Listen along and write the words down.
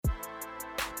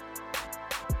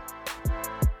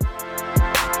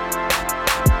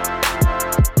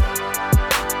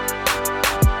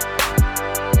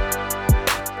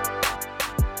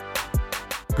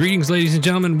Greetings, ladies and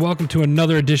gentlemen. Welcome to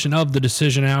another edition of the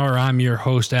Decision Hour. I'm your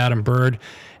host, Adam Bird,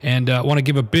 and I want to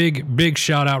give a big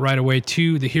shout out right away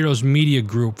to the Heroes Media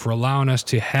Group for allowing us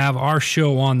to have our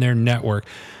show on their network.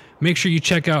 Make sure you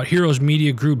check out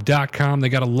heroesmediagroup.com. They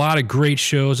got a lot of great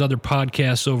shows, other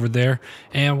podcasts over there.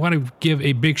 And I want to give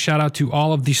a big shout out to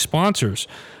all of the sponsors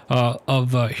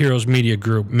of Heroes Media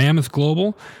Group. Mammoth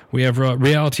Global, we have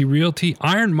Reality Realty,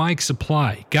 Iron Mike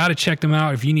Supply. Got to check them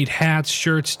out if you need hats,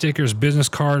 shirts, stickers, business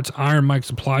cards. Iron Mike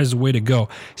Supply is the way to go.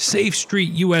 Safe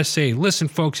Street USA. Listen,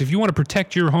 folks, if you want to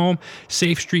protect your home,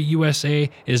 Safe Street USA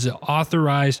is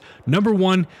the number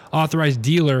one authorized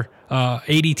dealer,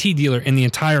 ADT dealer in the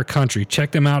entire country.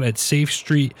 Check them out at Safe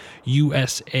Street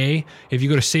USA. If you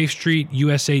go to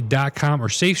safestreetusa.com or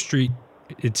Safe Street,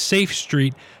 it's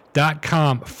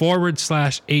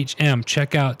safestreet.com/HM.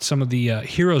 Check out some of the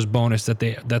Heroes bonus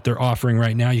that they're offering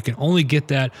right now. You can only get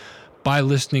that by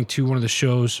listening to one of the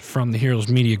shows from the Heroes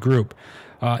Media Group.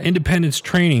 Independence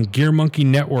Training, Gear Monkey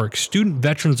Network, Student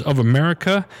Veterans of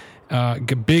America.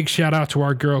 Big shout out to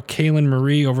our girl Kaylin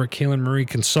Marie over at Kaylin Marie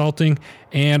Consulting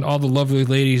and all the lovely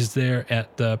ladies there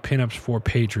at the Pinups for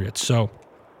Patriots. So,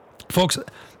 folks,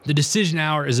 the Decision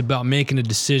Hour is about making a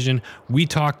decision. We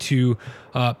talk to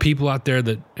people out there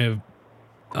that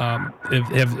are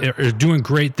doing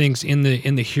great things in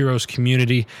the Heroes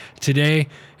community. Today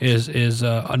is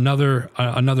another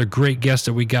great guest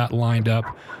that we got lined up.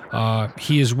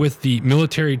 He is with the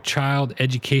Military Child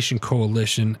Education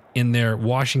Coalition in their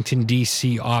Washington,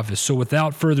 D.C. office. So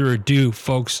without further ado,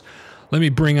 folks, let me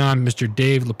bring on Mr.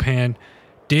 Dave LePan.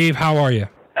 Dave, how are you?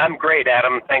 I'm great,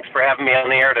 Adam. Thanks for having me on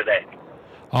the air today.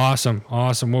 Awesome.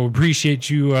 Well, we appreciate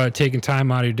you taking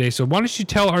time out of your day. So why don't you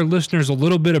tell our listeners a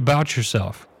little bit about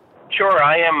yourself? Sure.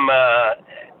 I am a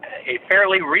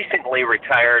fairly recently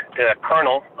retired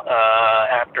colonel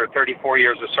after 34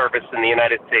 years of service in the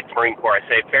United States Marine Corps. I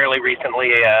say fairly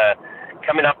recently,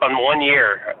 coming up on 1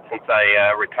 year since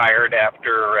I retired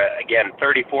after, again,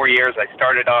 34 years. I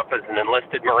started off as an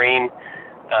enlisted Marine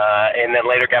and then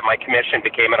later got my commission,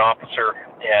 became an officer,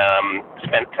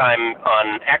 spent time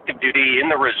on active duty in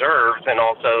the reserves and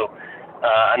also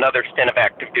another stint of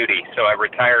active duty. So I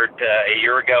retired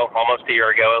almost a year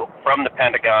ago, from the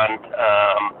Pentagon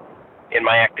in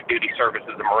my active duty service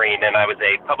as a Marine, and I was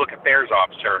a public affairs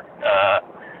officer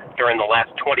during the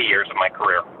last 20 years of my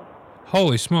career.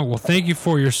 Holy smoke. Well, thank you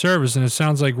for your service, and it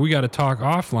sounds like we got to talk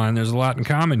offline. There's a lot in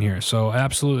common here, so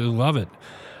absolutely love it.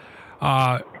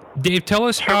 Dave, tell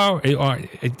us how.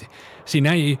 See,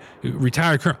 now you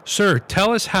retired colonel. Sir,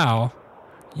 tell us how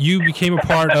you became a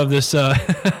part of this,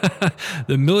 the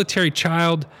Military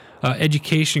Child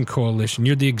Education Coalition.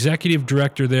 You're the executive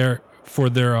director there for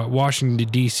their Washington,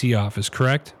 D.C. office,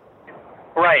 correct?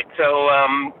 Right. So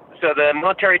the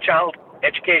Military Child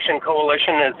Education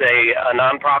Coalition is a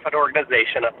nonprofit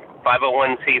organization, a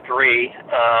 501c3,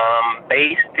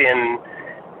 based in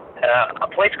a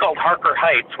place called Harker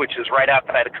Heights, which is right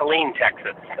outside of Killeen,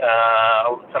 Texas.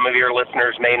 Some of your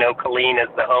listeners may know Killeen is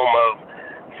the home of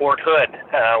Fort Hood,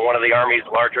 one of the Army's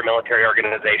larger military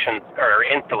organizations or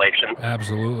installations.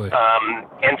 Absolutely.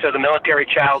 And so the Military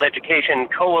Child Education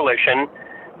Coalition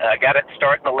got its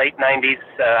start in the late 90s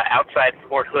outside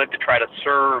Fort Hood to try to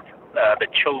serve the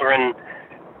children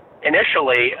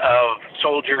initially of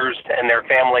soldiers and their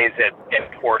families at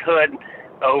Fort Hood.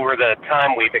 Over the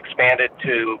time, we've expanded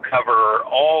to cover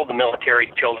all the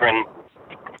military children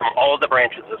from all of the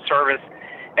branches of service,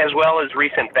 as well as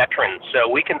recent veterans. So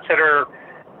we consider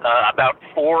about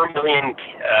 4 million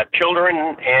children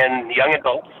and young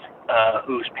adults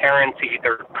whose parents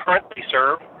either currently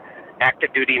serve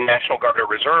active duty National Guard or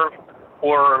Reserve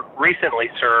or recently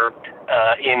served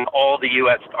in all the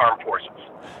U.S. Armed Forces.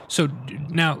 So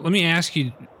now let me ask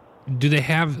you,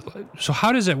 so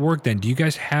how does that work then? Do you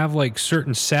guys have like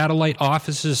certain satellite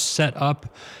offices set up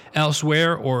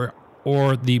elsewhere, or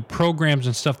the programs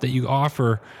and stuff that you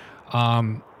offer?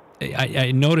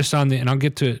 I noticed and I'll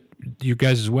get to you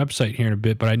guys' website here in a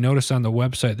bit, but I noticed on the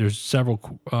website there's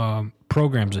several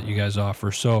programs that you guys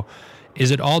offer. So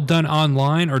is it all done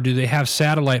online, or do they have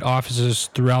satellite offices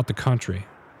throughout the country?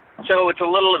 So it's a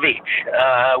little of each.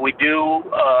 We do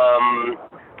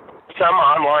some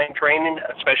online training,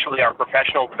 especially our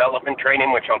professional development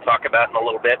training, which I'll talk about in a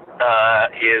little bit,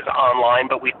 is online.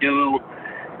 But we do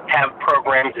have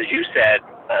programs, as you said,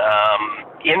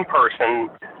 in person,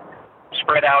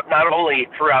 spread out not only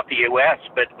throughout the U.S.,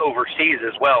 but overseas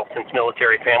as well, since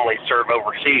military families serve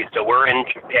overseas. So we're in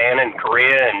Japan and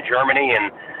Korea and Germany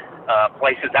and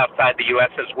places outside the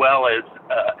U.S. as well as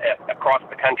across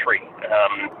the country.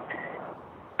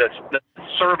 The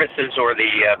services or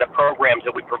the programs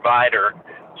that we provide are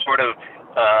sort of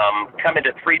come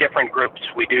into three different groups.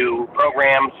 We do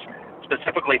programs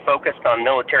specifically focused on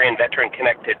military and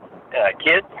veteran-connected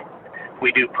kids.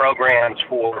 We do programs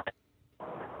for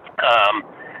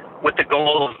with the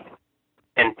goal of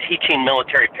teaching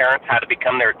military parents how to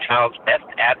become their child's best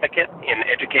advocate in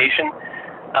education.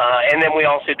 And then we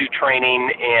also do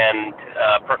training and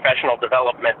professional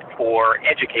development for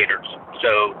educators.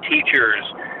 So teachers,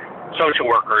 social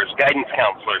workers, guidance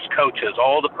counselors, coaches,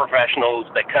 all the professionals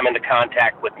that come into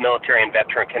contact with military and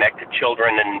veteran-connected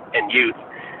children and youth.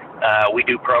 We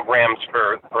do programs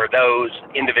for those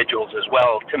individuals as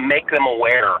well to make them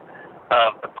aware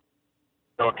of the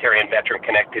military and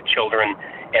veteran-connected children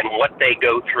and what they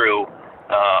go through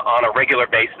on a regular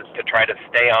basis to try to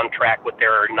stay on track with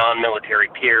their non-military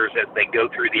peers as they go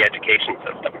through the education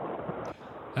system.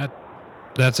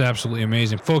 That's absolutely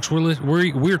amazing, folks.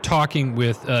 We're talking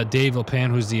with Dave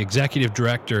Villepin, who's the executive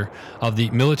director of the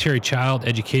Military Child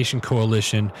Education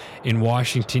Coalition in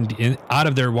Washington, out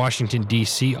of their Washington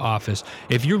D.C. office.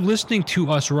 If you're listening to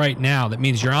us right now, that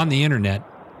means you're on the internet.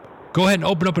 Go ahead and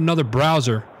open up another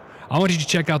browser. I want you to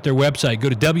check out their website. Go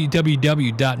to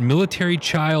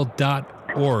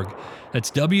www.militarychild.org.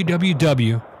 That's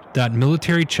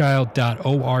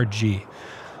www.militarychild.org.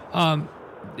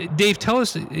 Dave, tell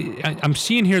us, I'm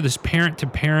seeing here this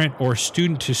parent-to-parent or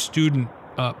student-to-student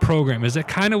program. Is that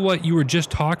kind of what you were just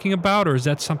talking about, or is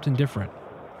that something different?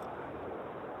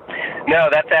 No,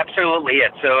 that's absolutely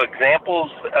it. So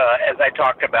examples, as I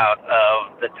talked about,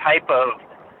 of the type of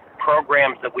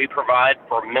programs that we provide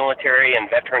for military and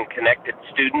veteran-connected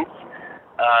students.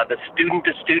 The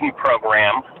student-to-student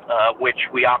program, which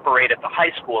we operate at the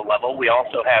high school level. We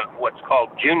also have what's called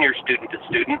junior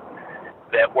student-to-student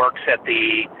that works at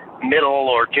the middle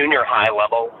or junior high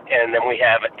level. And then we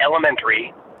have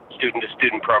elementary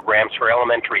student-to-student programs for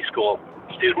elementary school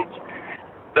students.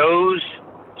 Those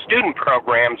student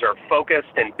programs are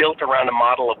focused and built around a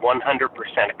model of 100%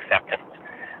 acceptance.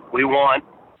 We want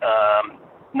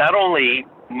not only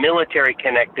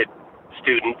military-connected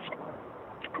students,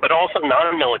 but also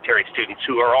non-military students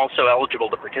who are also eligible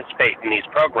to participate in these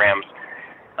programs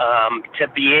to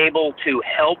be able to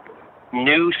help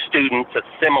new students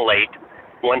assimilate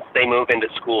once they move into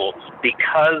schools.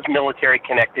 Because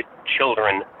military-connected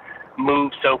children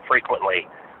move so frequently,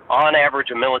 on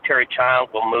average, a military child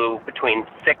will move between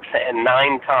 6 and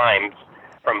 9 times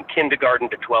from kindergarten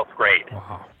to 12th grade.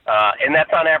 Wow. And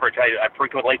that's on average. I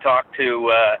frequently talk to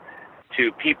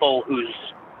people who's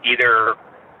either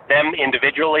them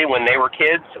individually when they were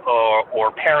kids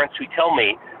or parents who tell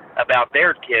me about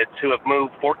their kids who have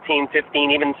moved 14,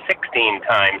 15, even 16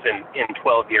 times in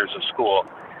 12 years of school.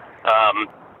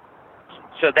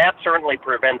 So that certainly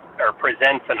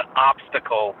presents an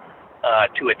obstacle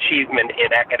to achievement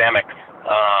in academics,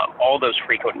 all those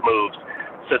frequent moves.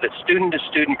 So the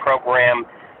student-to-student program,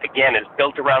 again, is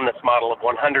built around this model of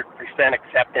 100%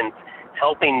 acceptance,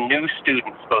 helping new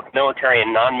students, both military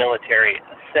and non-military,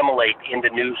 assimilate into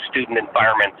new student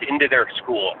environments, into their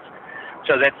schools,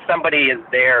 so that somebody is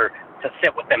there to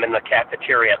sit with them in the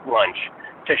cafeteria at lunch,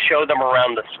 to show them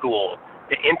around the school,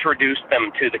 to introduce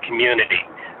them to the community,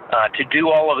 to do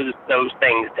all of those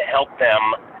things to help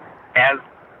them as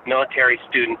military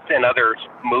students and others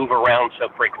move around so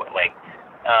frequently.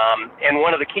 And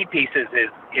one of the key pieces is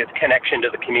connection to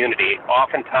the community.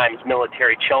 Oftentimes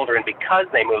military children, because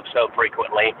they move so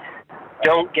frequently,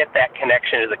 don't get that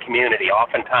connection to the community.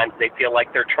 Oftentimes they feel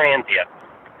like they're transient.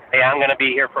 Hey, I'm going to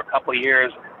be here for a couple of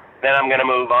years, then I'm going to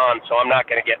move on, so I'm not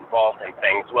going to get involved in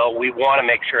things. Well, we want to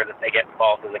make sure that they get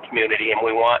involved in the community, and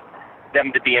we want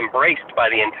them to be embraced by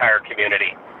the entire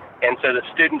community. And so the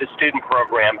student-to-student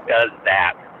program does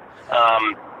that.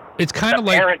 It's kind of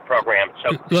like parent program.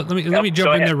 So let me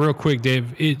jump in there real quick,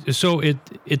 Dave.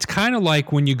 It's kind of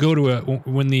like when you go to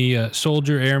when the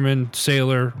soldier, airman,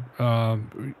 sailor,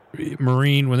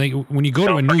 Marine, when you go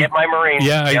to a new. Don't forget my Marine.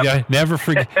 Yeah, yep. I never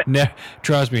forget.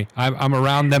 Trust me, I'm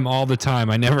around them all the time.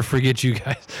 I never forget you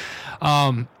guys.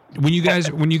 When you guys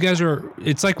are,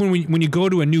 it's like when you go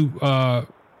to a new.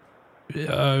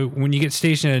 When you get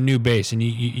stationed at a new base and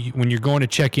you when you're going to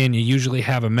check in, you usually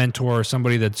have a mentor or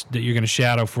somebody that you're going to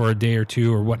shadow for a day or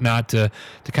two or whatnot to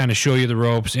kind of show you the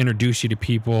ropes, introduce you to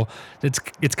people.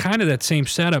 It's kind of that same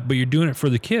setup, but you're doing it for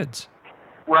the kids.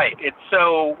 Right. It's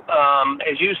so,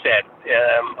 as you said,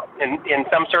 in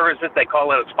some services they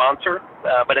call it a sponsor,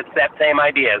 but it's that same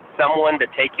idea. Someone to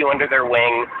take you under their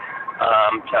wing,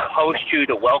 to host you,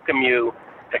 to welcome you,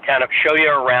 to kind of show you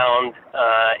around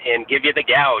and give you the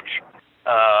gouge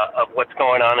of what's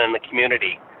going on in the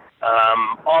community.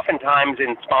 Oftentimes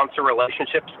in sponsor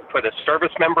relationships for the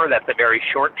service member, that's a very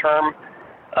short-term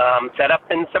setup,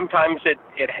 and sometimes it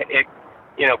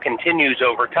continues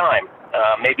over time.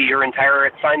 Maybe your entire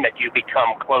assignment, you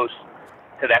become close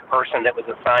to that person that was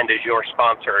assigned as your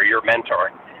sponsor or your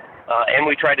mentor. And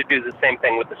we try to do the same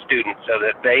thing with the students so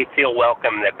that they feel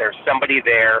welcome, that there's somebody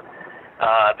there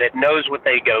that knows what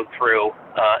they go through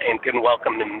and can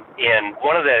welcome them in.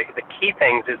 One of the key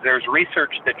things is there's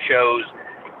research that shows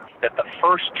that the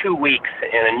first 2 weeks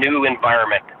in a new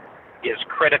environment is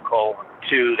critical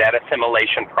to that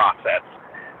assimilation process.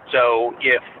 So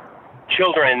if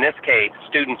children, in this case,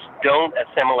 students don't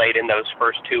assimilate in those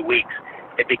first 2 weeks,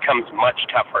 it becomes much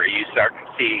tougher. You start to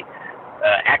see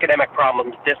academic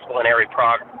problems, disciplinary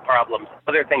problems,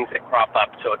 other things that crop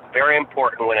up. So it's very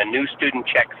important when a new student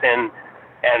checks in,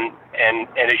 and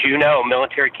as you know,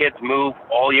 military kids move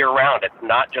all year round. It's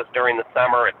not just during the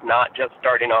summer. It's not just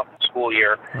starting off the school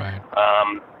year. Right.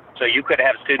 So you could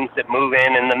have students that move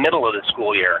in the middle of the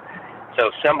school year.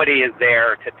 So somebody is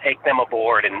there to take them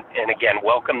aboard and again,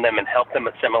 welcome them and help them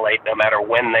assimilate no matter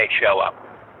when they show up.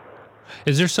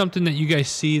 Is there something that you guys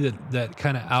see that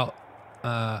kind of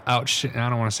I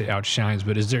don't want to say outshines,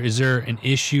 but is there an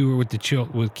issue with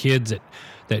with kids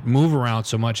that move around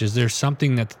so much? Is there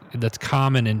something that's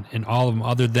common in all of them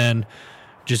other than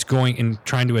just going and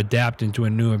trying to adapt into a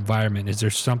new environment? Is there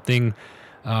something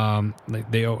like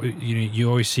you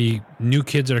always see new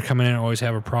kids that are coming in always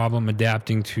have a problem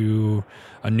adapting to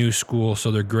a new school,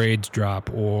 so their grades drop,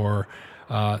 or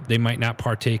they might not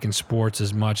partake in sports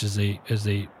as much as they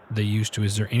used to.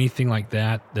 Is there anything like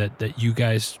that you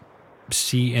guys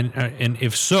see, and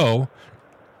if so,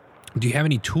 do you have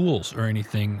any tools or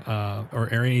anything or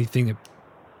anything that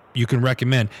you can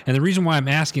recommend? And the reason why I'm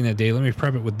asking that, Dave, let me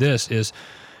prep it with this, is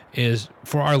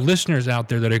for our listeners out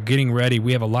there that are getting ready.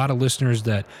 We have a lot of listeners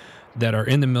that are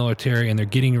in the military, and they're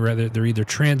getting ready. They're either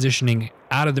transitioning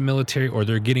out of the military or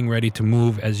they're getting ready to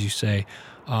move, as you say.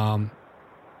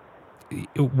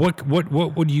 What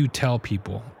would you tell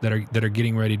people that are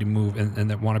getting ready to move and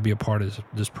that want to be a part of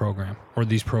this program or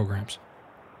these programs?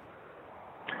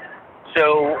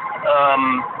 So,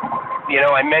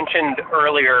 I mentioned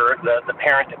earlier the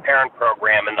parent-to-parent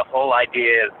program, and the whole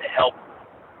idea is to help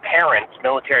parents,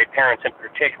 military parents in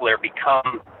particular,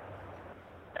 because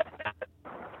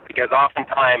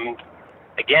oftentimes,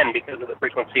 again, because of the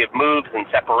frequency of moves and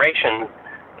separations,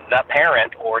 the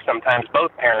parent, or sometimes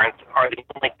both parents, are the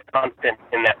only constant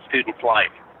in that student's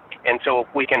life. And so if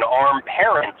we can arm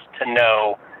parents to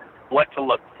know what to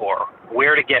look for,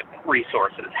 where to get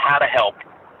resources, how to help,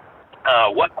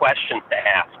 what questions to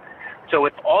ask. So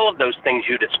it's all of those things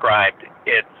you described.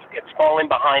 It's falling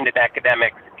behind in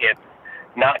academics. It's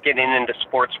not getting into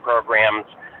sports programs.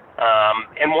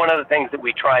 And one of the things that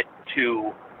we try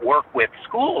to work with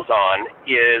schools on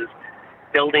is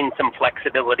building some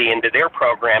flexibility into their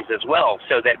programs as well,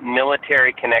 so that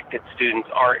military-connected students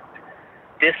aren't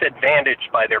disadvantaged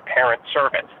by their parent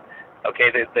service. Okay,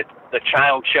 the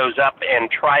child shows up and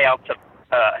tryouts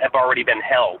have already been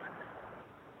held.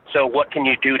 So what can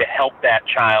you do to help that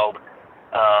child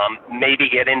maybe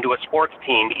get into a sports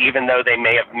team, even though they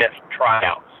may have missed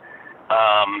tryouts?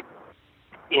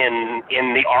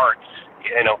 In the arts,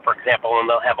 for example, and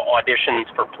they'll have auditions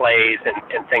for plays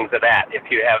and things of that. If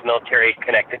you have military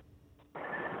connected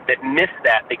that miss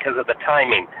that because of the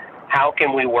timing, how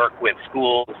can we work with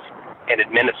schools and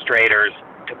administrators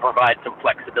to provide some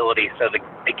flexibility so that,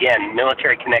 again,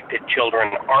 military connected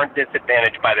children aren't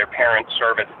disadvantaged by their parents'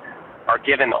 service, are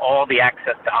given all the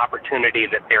access to opportunity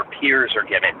that their peers are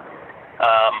given.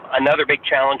 Another big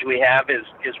challenge we have is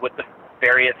with the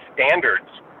various standards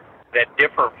that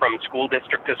differ from school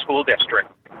district to school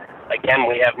district. Again,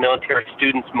 we have military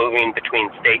students moving between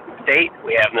state and state.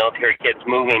 We have military kids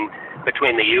moving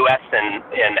between the U.S.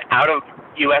 and out of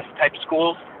U.S. type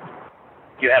schools.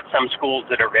 You have some schools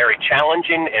that are very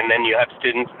challenging, and then you have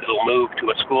students that will move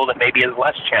to a school that maybe is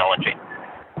less challenging.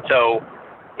 So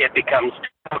it becomes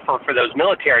tougher for those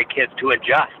military kids to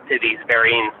adjust to these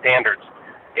varying standards.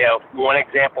 One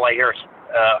example, I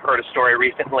heard a story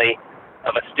recently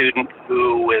of a student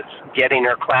who was getting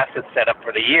her classes set up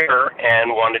for the year and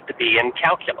wanted to be in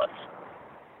calculus.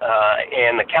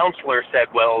 And the counselor said,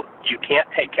 well, you can't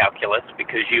take calculus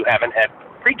because you haven't had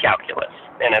pre-calculus,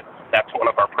 and that's one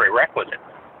of our prerequisites.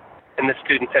 And the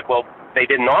student said, well, they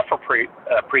didn't offer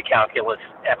pre-calculus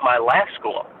at my last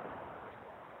school,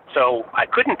 so I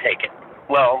couldn't take it.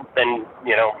 Well, then,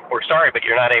 we're sorry, but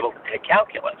you're not able to take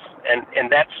calculus. And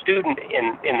that student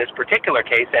in this particular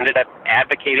case ended up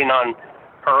advocating on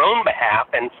her own behalf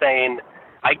and saying,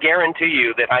 I guarantee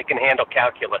you that I can handle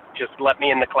calculus. Just let me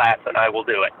in the class and I will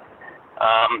do it.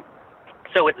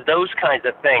 So it's those kinds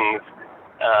of things,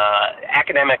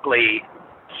 academically,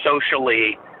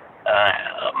 socially,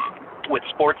 with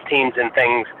sports teams and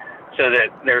things, so that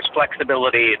there's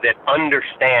flexibility that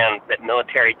understands that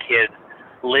military kids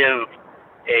live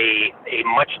a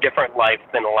much different life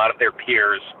than a lot of their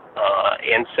peers.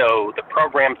 And so the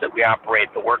programs that we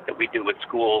operate, the work that we do with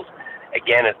schools,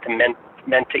 again, is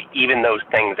meant to even those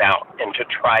things out and to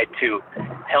try to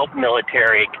help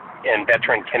military and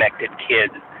veteran-connected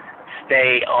kids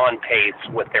stay on pace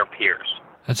with their peers.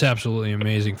 That's absolutely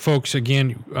amazing. Folks,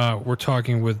 again, we're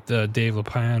talking with Dave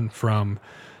LePan from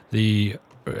the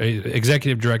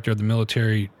Executive Director of the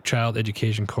Military Child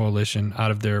Education Coalition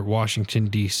out of their Washington,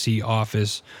 D.C.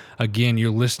 office. Again, you're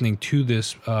listening to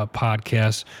this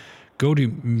podcast. Go to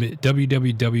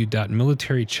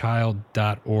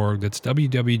www.militarychild.org. That's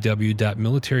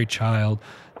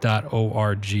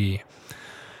www.militarychild.org.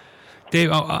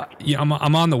 Dave,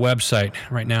 I'm on the website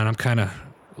right now, and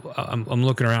I'm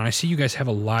looking around. I see you guys have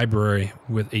a library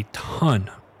with a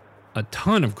ton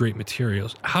of great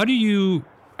materials. How do you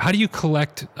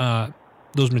collect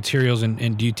those materials,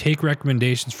 and do you take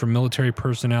recommendations from military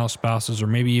personnel, spouses, or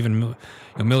maybe even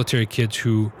military kids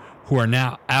who are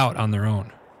now out on their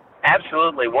own?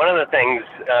 Absolutely. One of the things,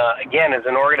 again, as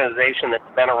an organization that's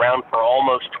been around for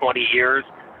almost 20 years,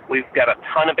 we've got a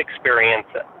ton of experience,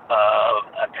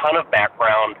 a ton of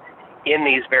background in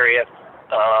these various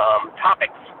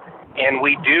topics. And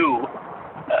we do,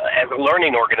 as a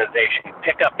learning organization,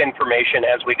 pick up information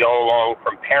as we go along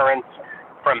from parents,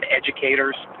 from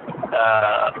educators.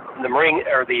 The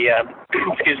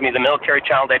Military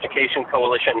Child Education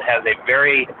Coalition has a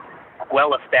very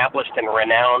well-established and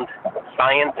renowned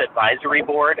science advisory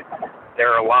board.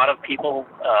 There are a lot of people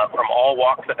from all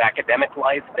walks of academic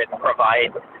life that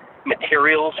provide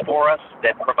materials for us,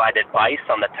 that provide advice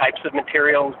on the types of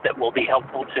materials that will be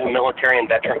helpful to military and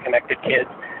veteran-connected kids.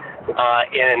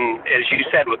 And as you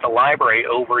said, with the library,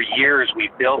 over years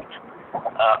we've built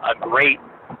a great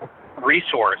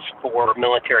resource for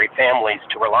military families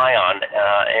to rely on.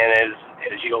 And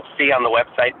as you'll see on the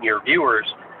website, and your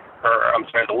viewers,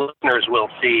 the listeners will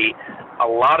see, a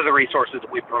lot of the resources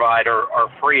that we provide are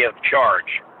free of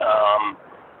charge.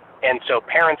 And so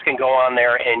parents can go on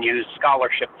there and use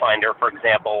Scholarship Finder, for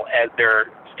example, as their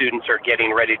students are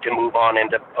getting ready to move on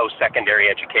into post-secondary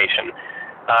education.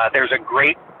 There's a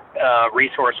great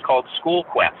resource called School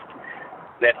Quest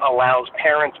that allows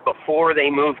parents, before they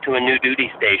move to a new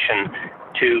duty station,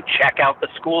 to check out the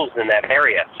schools in that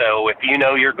area. So if you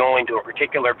know you're going to a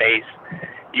particular base,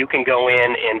 you can go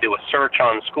in and do a search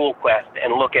on School Quest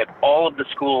and look at all of the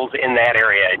schools in that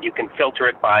area, and you can filter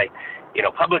it by,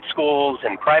 public schools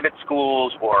and private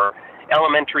schools or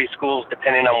elementary schools,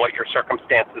 depending on what your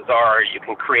circumstances are. You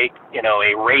can create,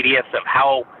 a radius of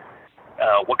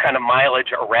what kind of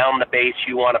mileage around the base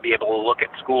you want to be able to look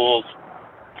at schools,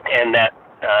 and that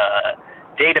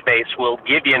database will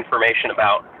give you information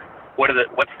about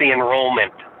what's the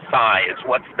enrollment size,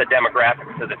 what's the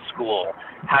demographics of the school,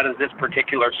 how does this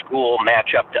particular school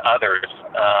match up to others.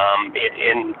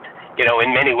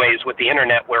 In many ways with the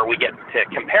internet, where we get to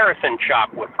comparison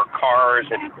shop for cars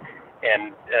and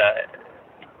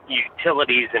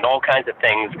utilities and all kinds of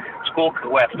things, School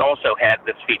Quest also had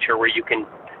this feature where you can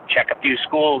check a few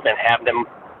schools and have them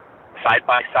side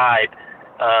by side,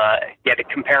 get a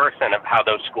comparison of how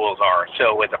those schools are.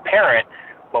 So as a parent,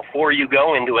 before you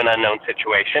go into an unknown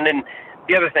situation, and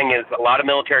the other thing is, a lot of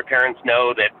military parents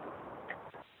know that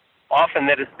often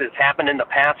that has happened in the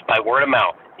past by word of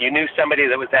mouth. You knew somebody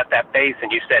that was at that base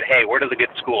and you said, hey, where are the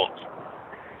good schools?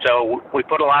 So we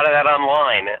put a lot of that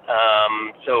online,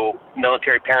 so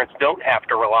military parents don't have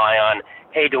to rely on,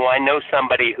 hey, do I know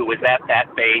somebody who was at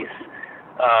that base,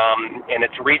 and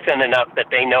it's recent enough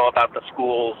that they know about the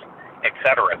schools, et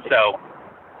cetera. So,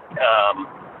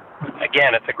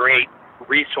 again, it's a great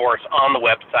resource on the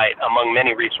website among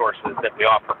many resources that we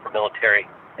offer for military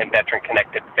and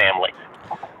veteran-connected families.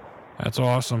 That's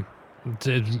awesome.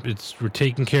 We're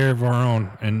taking care of our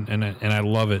own, and I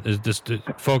love it.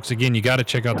 Folks, again, you got to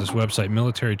check out this website,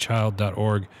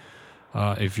 militarychild.org.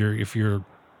 If you're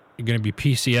going to be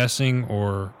PCSing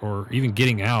or even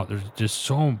getting out, there's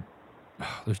just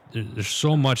there's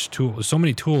so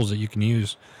many tools that you can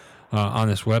use on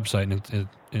this website, and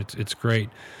it's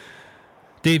great.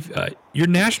 Dave, your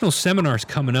national seminar is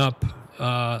coming up.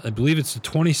 I believe it's the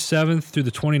 27th through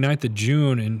the 29th of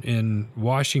June in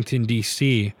Washington,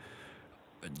 D.C.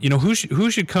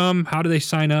 Who should come? How do they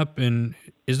sign up? And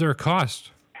is there a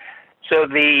cost? So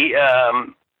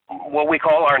what we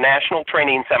call our National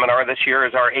Training Seminar this year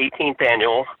is our 18th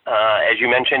annual. As you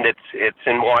mentioned, it's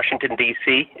in Washington,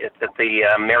 D.C. It's at the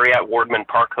Marriott Wardman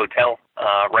Park Hotel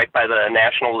right by the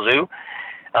National Zoo.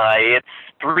 It's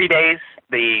 3 days,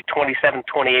 the 27th,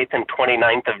 28th, and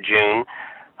 29th of June.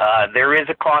 There is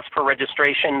a cost for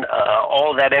registration.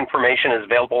 All of that information is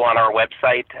available on our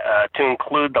website, to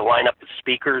include the lineup of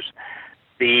speakers.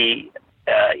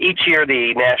 Each year,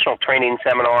 the National Training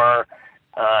Seminar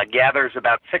gathers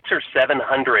about 600 or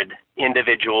 700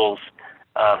 individuals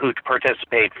who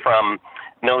participate, from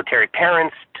military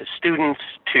parents to students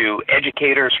to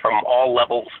educators from all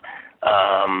levels,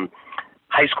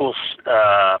 high school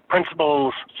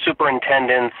principals,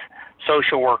 superintendents,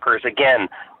 social workers. Again,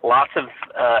 lots of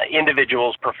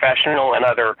individuals, professional and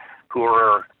other, who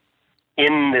are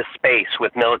in this space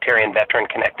with military and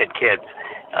veteran-connected kids.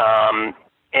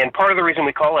 And part of the reason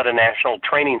we call it a national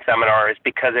training seminar is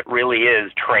because it really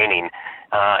is training.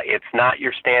 It's not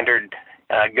your standard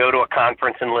go to a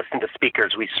conference and listen to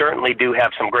speakers. We certainly do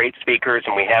have some great speakers,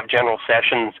 and we have general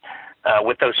sessions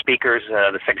with those speakers.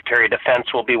 The Secretary of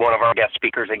Defense will be one of our guest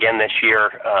speakers again this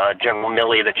year, General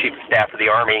Milley, the Chief of Staff of the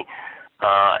Army,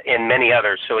 and many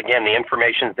others. So again, the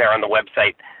information is there on the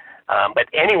website. But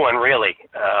anyone really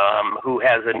who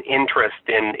has an interest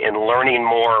in learning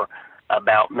more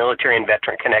about military and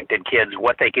veteran-connected kids,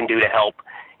 what they can do to help,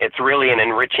 it's really an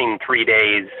enriching 3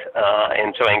 days,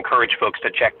 and so I encourage folks to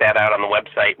check that out on the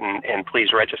website, and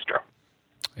please register.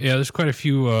 Yeah, there's quite a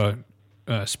few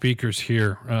speakers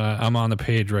here. I'm on the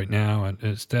page right now, and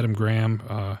it's Dedham Graham,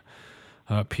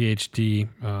 PhD.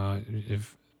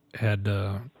 I've had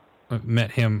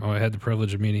met him. I had the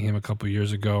privilege of meeting him a couple of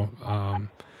years ago.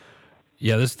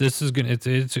 Yeah, this is good.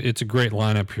 It's a great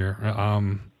lineup here.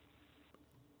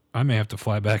 I may have to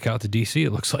fly back out to DC. It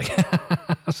looks like.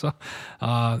 So,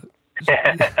 I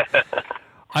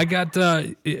got.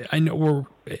 I know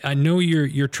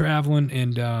you're traveling,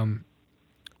 and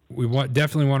we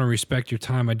definitely want to respect your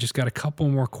time. I just got a couple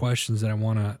more questions that I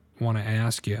want to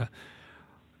ask you.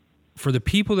 For the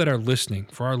people that are listening,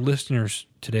 for our listeners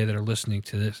today that are listening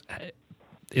to this,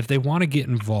 if they want to get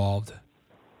involved,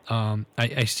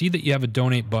 I see that you have a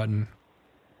donate button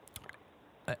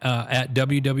at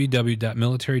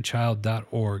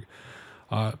www.militarychild.org.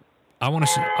 I want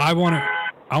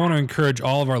to encourage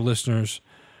all of our listeners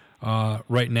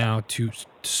right now to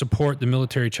support the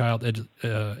Military Child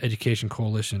Education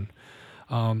Coalition.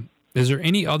 Is there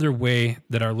any other way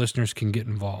that our listeners can get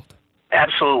involved?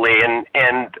 Absolutely, and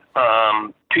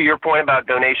to your point about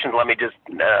donations, let me just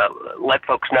let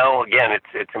folks know again.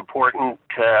 It's important,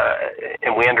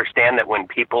 and we understand that when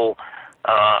people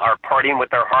are parting with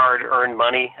their hard-earned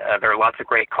money, there are lots of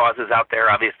great causes out there.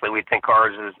 Obviously, we think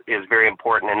ours is very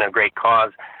important and a great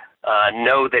cause.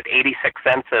 Know that 86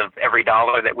 cents of every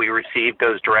dollar that we receive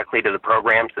goes directly to the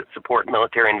programs that support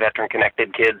military and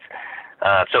veteran-connected kids.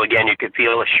 So again, you could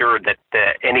feel assured that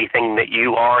anything that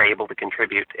you are able to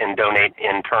contribute and donate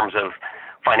in terms of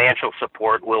financial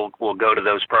support will go to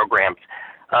those programs.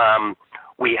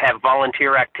 We have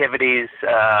volunteer activities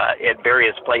at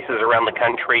various places around the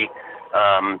country.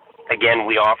 Again,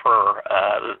 we offer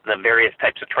the various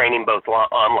types of training, both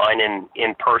online and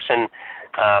in person.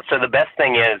 So the best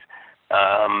thing is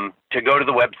to go to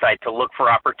the website to look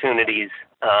for opportunities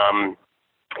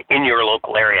in your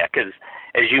local area, because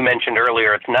as you mentioned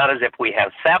earlier, it's not as if we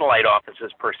have satellite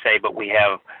offices per se, but we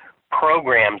have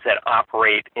programs that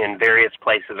operate in various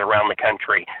places around the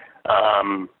country,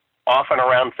 often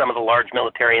around some of the large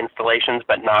military installations,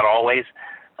 but not always.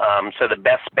 So the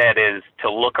best bet is to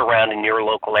look around in your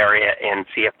local area and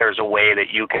see if there's a way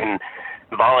that you can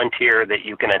volunteer, that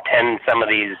you can attend some of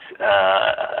these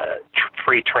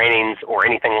free trainings or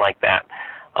anything like that.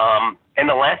 And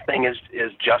the last thing is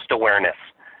just awareness.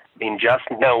 I mean, just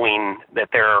knowing that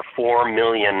there are 4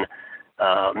 million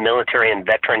military and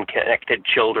veteran-connected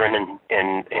children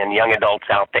and young adults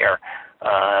out there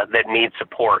that need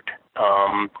support.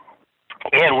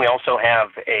 And we also have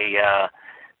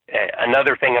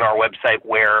another thing on our website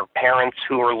where parents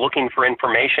who are looking for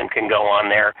information can go on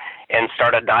there and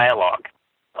start a dialogue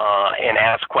and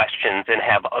ask questions and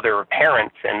have other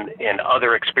parents and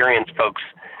other experienced folks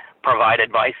provide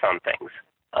advice on things.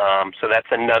 So that's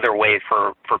another way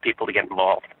for people to get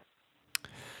involved.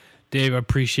 Dave, I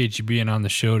appreciate you being on the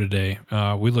show today.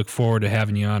 We look forward to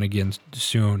having you on again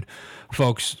soon.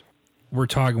 Folks, we're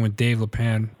talking with Dave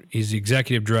LePan. He's the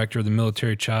Executive Director of the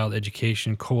Military Child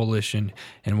Education Coalition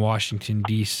in Washington,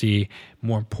 D.C.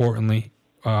 More importantly,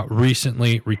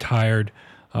 recently retired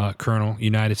Colonel,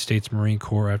 United States Marine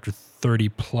Corps after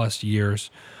 30-plus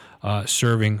years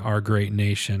serving our great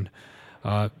nation.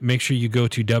 Make sure you go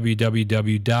to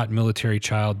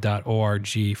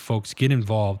www.militarychild.org. Folks, get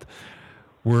involved.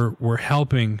 We're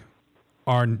helping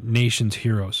our nation's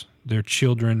heroes, their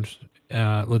children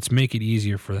let's make it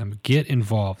easier for them. Get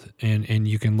involved, and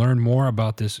you can learn more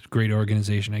about this great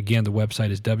organization. Again, the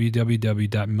website is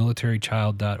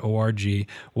www.militarychild.org.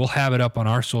 We'll have it up on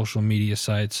our social media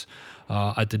sites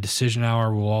at the Decision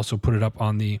Hour. We'll also put it up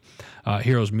on the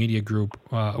Heroes Media Group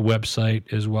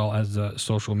website, as well as the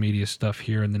social media stuff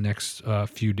here in the next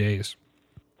few days.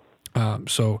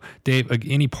 So, Dave,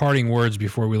 any parting words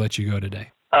before we let you go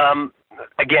today?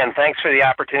 Again, thanks for the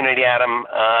opportunity, Adam.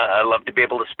 I love to be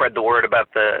able to spread the word about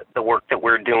the work that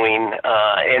we're doing.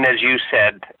 And as you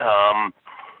said,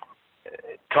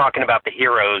 talking about the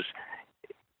heroes,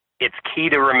 it's key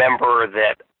to remember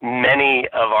that many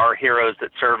of our heroes that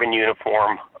serve in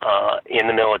uniform in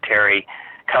the military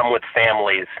come with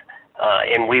families,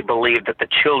 and we believe that the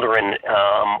children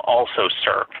also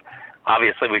serve.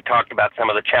 Obviously, we've talked about some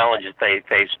of the challenges they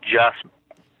face just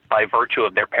by virtue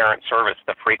of their parent service,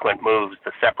 the frequent moves,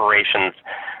 the separations,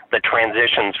 the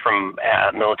transitions from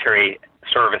military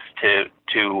service to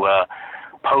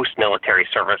post-military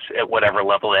service at whatever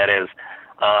level that is.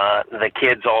 The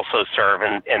kids also serve,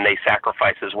 and they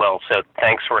sacrifice as well. So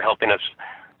thanks for helping us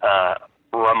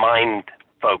remind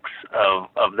folks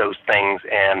of those things.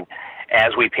 And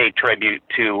as we pay tribute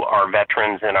to our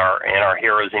veterans and our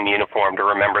heroes in uniform, to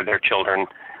remember their children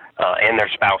and their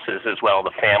spouses as well,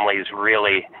 the families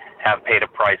really have paid a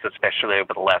price, especially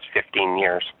over the last 15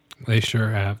 years. They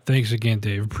sure have. Thanks again,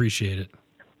 Dave. Appreciate it.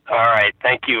 All right.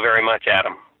 Thank you very much,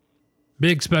 Adam.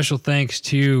 Big special thanks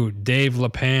to Dave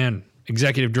LePan,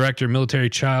 Executive Director, Military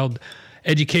Child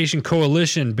Education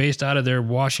Coalition, based out of their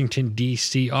Washington,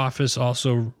 D.C. office,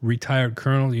 also retired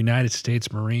Colonel, United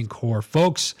States Marine Corps.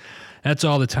 Folks, that's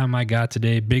all the time I got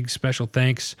today. Big special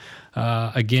thanks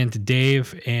again to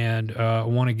Dave, and I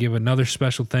want to give another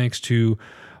special thanks to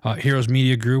Heroes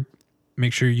Media Group.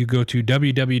 Make sure you go to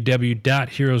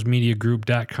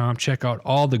www.heroesmediagroup.com. Check out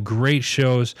all the great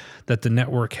shows that the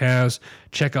network has.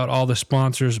 Check out all the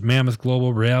sponsors: Mammoth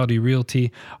Global, Reality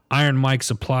Realty, Iron Mike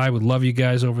Supply. Would love you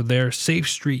guys over there. Safe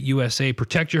Street USA.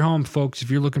 Protect your home, folks.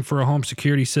 If you're looking for a home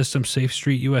security system, Safe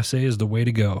Street USA is the way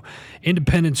to go.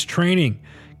 Independence Training,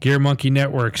 Gear Monkey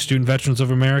Network, Student Veterans of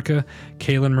America,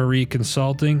 Kaylin Marie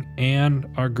Consulting, and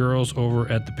our girls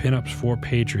over at the Pinups for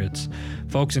Patriots.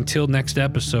 Folks, until next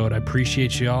episode, I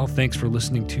appreciate you all. Thanks for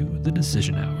listening to The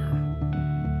Decision Hour.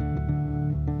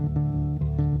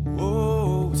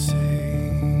 Oh,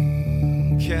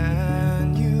 say,